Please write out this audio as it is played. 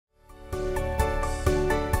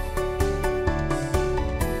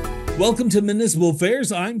Welcome to Municipal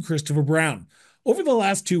Affairs. I'm Christopher Brown. Over the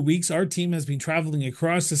last 2 weeks, our team has been traveling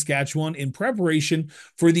across Saskatchewan in preparation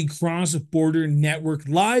for the Cross Border Network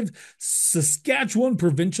Live Saskatchewan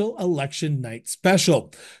Provincial Election Night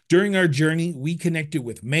Special. During our journey, we connected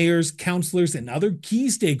with mayors, councillors, and other key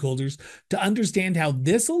stakeholders to understand how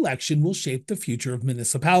this election will shape the future of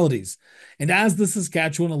municipalities. And as the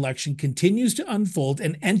Saskatchewan election continues to unfold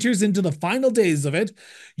and enters into the final days of it,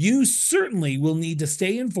 you certainly will need to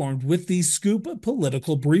stay informed with the SKoop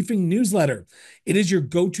Political Briefing newsletter. It is your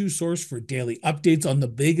go-to source for daily updates on the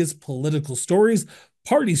biggest political stories,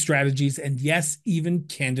 party strategies, and yes, even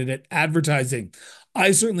candidate advertising.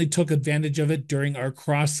 I certainly took advantage of it during our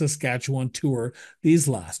Cross Saskatchewan Tour these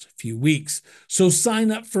last few weeks. So sign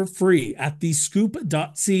up for free at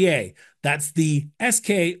theskoop.ca. That's the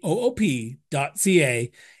S-K-O-O-P.ca,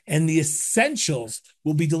 and the essentials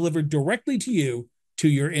will be delivered directly to you to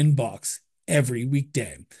your inbox every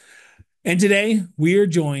weekday. And today, we are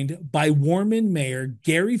joined by Warman Mayor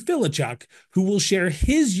Gary Philipchuk, who will share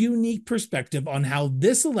his unique perspective on how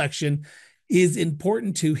this election is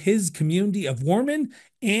important to his community of Warman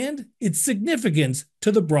and its significance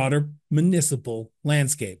to the broader municipal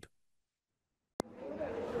landscape.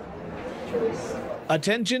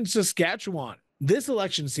 Attention, Saskatchewan. This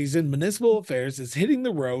election season, Municipal Affairs is hitting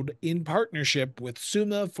the road in partnership with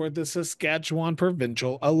SUMA for the Saskatchewan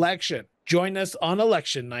Provincial Election. Join us on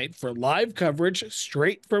election night for live coverage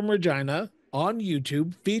straight from Regina on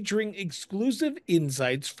YouTube, featuring exclusive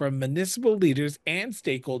insights from municipal leaders and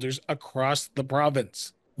stakeholders across the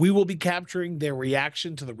province. We will be capturing their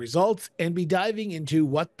reaction to the results and be diving into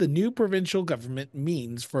what the new provincial government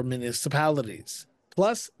means for municipalities.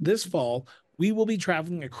 Plus, this fall, we will be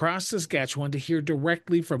traveling across Saskatchewan to hear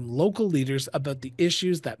directly from local leaders about the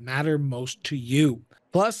issues that matter most to you.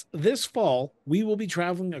 Plus, this fall, we will be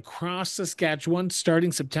traveling across Saskatchewan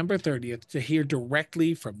starting September 30th to hear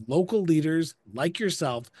directly from local leaders like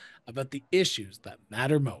yourself about the issues that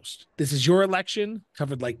matter most. This is your election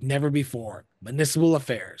covered like never before. Municipal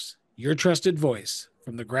Affairs, your trusted voice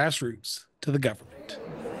from the grassroots to the government.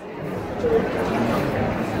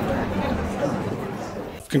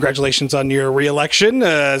 Congratulations on your re-election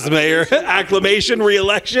as mayor. Acclamation,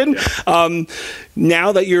 re-election.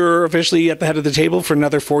 Now that you're officially at the head of the table for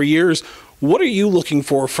another 4 years, what are you looking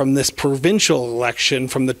for from this provincial election,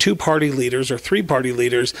 from the two-party leaders or three-party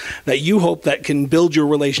leaders, that you hope that can build your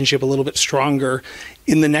relationship a little bit stronger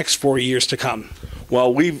in the next 4 years to come?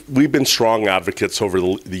 Well, we've been strong advocates over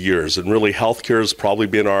the years, and really healthcare has probably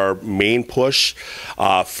been our main push.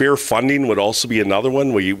 Fair funding would also be another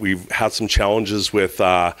one. We've had some challenges with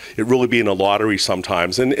it really being a lottery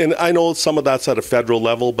sometimes, and I know some of that's at a federal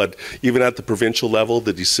level, but even at the provincial level,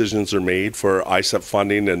 the decisions are made for ISEP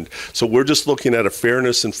funding, and so we're just looking at a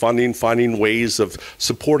fairness in funding, finding ways of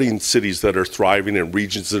supporting cities that are thriving and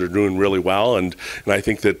regions that are doing really well, and I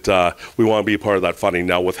think that we want to be a part of that funding.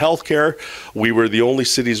 Now, with healthcare, we were the only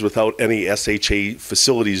cities without any SHA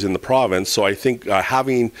facilities in the province, so I think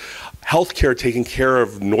having healthcare taken care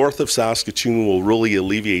of north of Saskatoon will really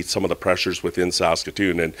alleviate some of the pressures within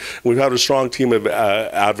Saskatoon, and we've had a strong team of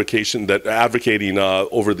advocating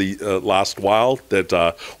over the last while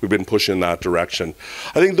that we've been pushing in that direction.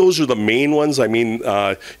 I think those are the main ones. I mean,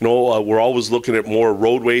 we're always looking at more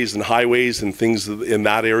roadways and highways and things in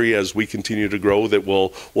that area as we continue to grow, that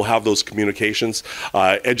we'll have those communications.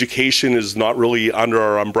 Education is not really under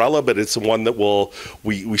our umbrella, but it's the one that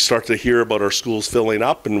we start to hear about our schools filling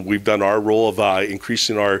up, and we've done our role of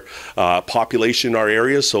increasing our population in our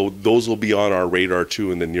area, so those will be on our radar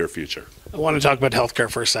too in the near future. I want to talk about healthcare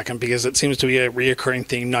for a second, because it seems to be a reoccurring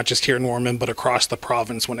theme, not just here in Warman, but across the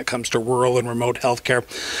province when it comes to rural and remote healthcare.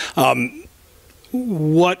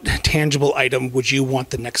 What tangible item would you want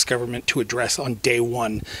the next government to address on day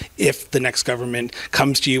one if the next government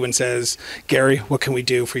comes to you and says, Gary, what can we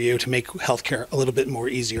do for you to make healthcare a little bit more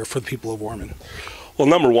easier for the people of Warman? Well,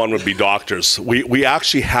 number one would be doctors. We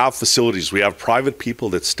actually have facilities. We have private people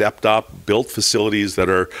that stepped up, built facilities that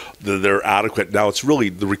are adequate. Now it's really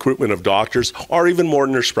the recruitment of doctors or even more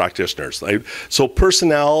nurse practitioners. So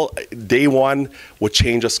personnel, day one, would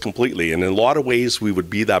change us completely. And in a lot of ways, we would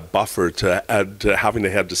be that buffer to having to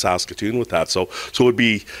head to Saskatoon with that. So it would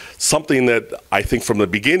be something that I think from the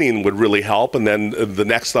beginning would really help. And then the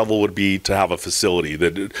next level would be to have a facility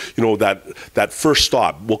that first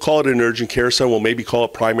stop. We'll call it an urgent care center. We'll maybe call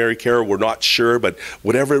it primary care. We're not sure, but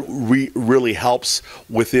whatever really helps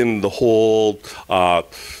within the whole, whole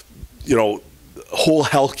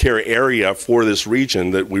healthcare area for this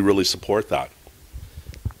region, that we really support that.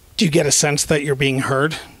 Do you get a sense that you're being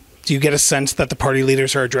heard Do you get a sense that the party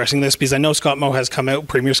leaders are addressing this? Because I know Scott Moe has come out,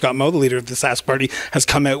 Premier Scott Moe, the leader of the Sask party, has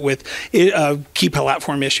come out with key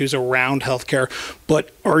platform issues around healthcare.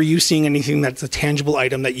 But are you seeing anything that's a tangible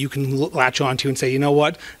item that you can latch onto and say, you know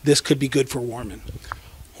what, this could be good for Warman?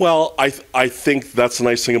 Well, I think that's the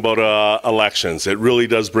nice thing about elections. It really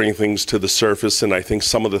does bring things to the surface, and I think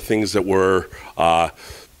some of the things that were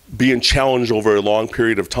being challenged over a long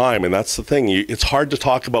period of time, and that's the thing. It's hard to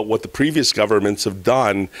talk about what the previous governments have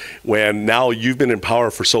done when now you've been in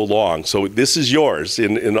power for so long. So this is yours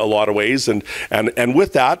in a lot of ways, and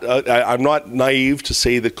with that, I'm not naive to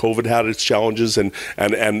say that COVID had its challenges, and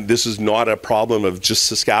this is not a problem of just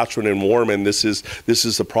Saskatchewan and Warman. This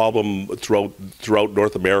is a problem throughout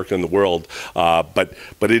North America and the world. But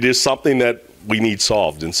it is something that we need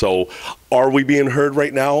solved. And so are we being heard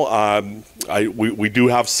right now? We do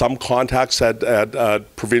have some contacts at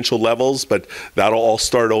provincial levels, but that'll all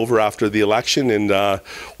start over after the election. And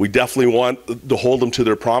we definitely want to hold them to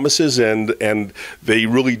their promises. And they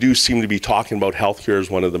really do seem to be talking about healthcare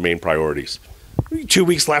as one of the main priorities. 2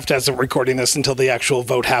 weeks left as of recording this until the actual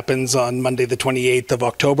vote happens on Monday, the 28th of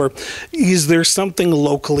October. Is there something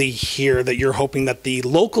locally here that you're hoping that the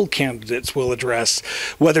local candidates will address,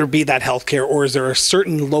 whether it be that healthcare, or is there a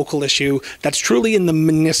certain local issue that's truly in the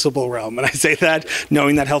municipal realm? And I say that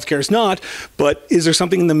knowing that healthcare is not, but is there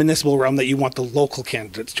something in the municipal realm that you want the local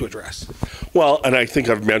candidates to address? Well, and I think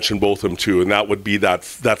I've mentioned both of them too, and that would be that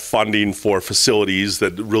funding for facilities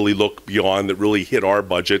that really look beyond, that really hit our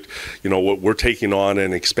budget. You know, what we're taking on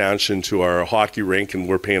an expansion to our hockey rink, and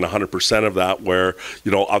we're paying 100% of that, where,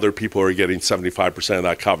 you know, other people are getting 75% of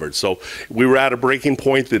that covered. So we were at a breaking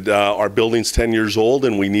point that our building's 10 years old,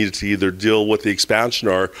 and we needed to either deal with the expansion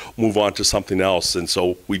or move on to something else. And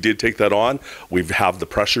so we did take that on. We have the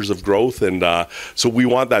pressures of growth, and so we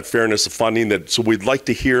want that fairness of funding. So we'd like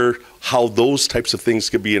to hear how those types of things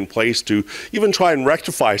could be in place to even try and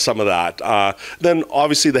rectify some of that. Then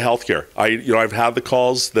obviously the healthcare. I've had the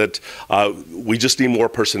calls that we just need more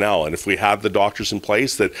personnel, and if we have the doctors in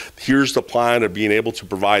place, that here's the plan of being able to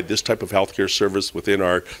provide this type of healthcare service within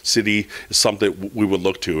our city is something we would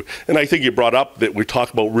look to. And I think you brought up that we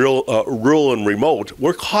talk about rural and remote.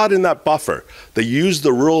 We're caught in that buffer. They use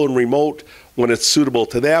the rural and remote when it's suitable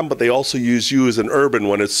to them, but they also use you as an urban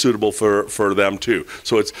when it's suitable for them too.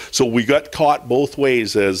 So we got caught both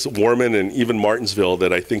ways as Warman and even Martensville,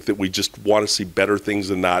 that I think that we just want to see better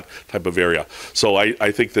things in that type of area. So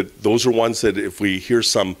I think that those are ones that if we hear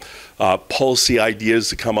some policy ideas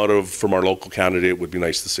that come out from our local candidate, it would be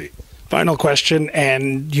nice to see. Final question,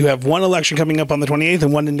 and you have one election coming up on the 28th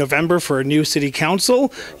and one in November for a new city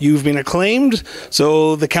council. You've been acclaimed,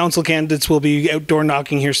 so the council candidates will be outdoor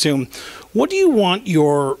knocking here soon. What do you want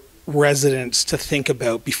your residents to think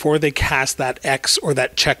about before they cast that X or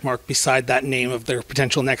that check mark beside that name of their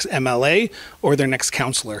potential next MLA or their next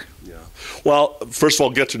councillor? Yeah. Well, first of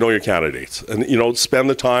all, get to know your candidates, and spend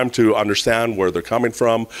the time to understand where they're coming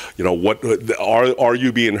from. What are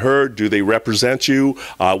you being heard? Do they represent you?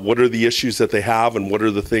 What are the issues that they have, and what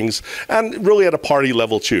are the things? And really at a party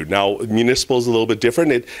level too. Now, municipal is a little bit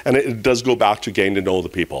different, and it does go back to getting to know the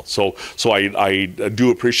people. So I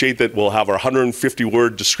do appreciate that we'll have our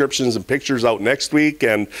 150-word descriptions and pictures out next week,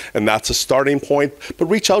 and that's a starting point. But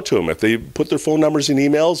reach out to them if they put their phone numbers in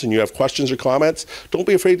emails, and you have questions or comments. Don't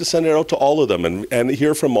be afraid to send it out to all of them and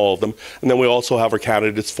hear from all of them. And then we also have our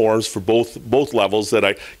candidates forums for both levels that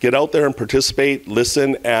I get out there and participate,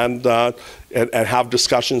 listen, and have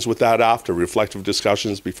discussions with that after, reflective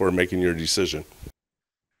discussions before making your decision.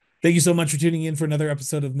 Thank you so much for tuning in for another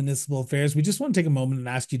episode of Municipal Affairs. We just want to take a moment and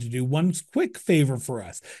ask you to do one quick favor for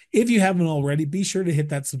us. If you haven't already, be sure to hit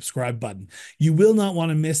that subscribe button. You will not want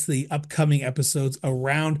to miss the upcoming episodes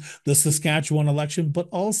around the Saskatchewan election, but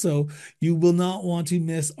also you will not want to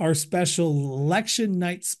miss our special election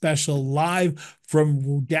night special live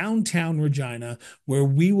from downtown Regina, where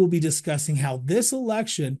we will be discussing how this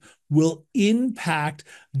election will impact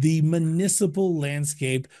the municipal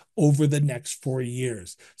landscape over the next 4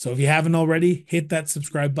 years. So if you haven't already, hit that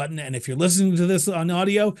subscribe button. And if you're listening to this on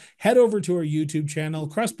audio, head over to our YouTube channel,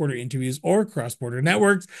 Cross Border Interviews or Cross Border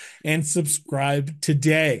Networks, and subscribe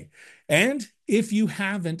today. And if you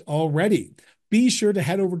haven't already, be sure to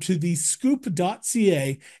head over to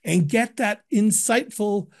theskoop.ca and get that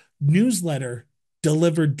insightful newsletter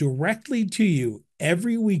delivered directly to you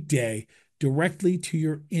every weekday, directly to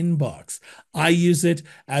your inbox. I use it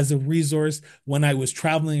as a resource when I was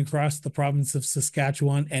traveling across the province of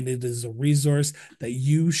Saskatchewan, and it is a resource that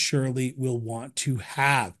you surely will want to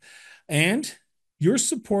have. And your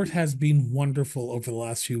support has been wonderful over the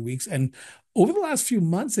last few weeks, and over the last few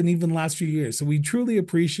months and even last few years. So we truly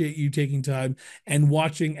appreciate you taking time and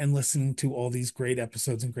watching and listening to all these great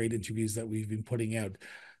episodes and great interviews that we've been putting out.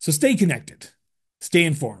 So stay connected, stay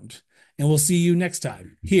informed, and we'll see you next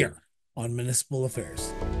time here on Municipal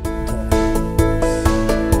Affairs.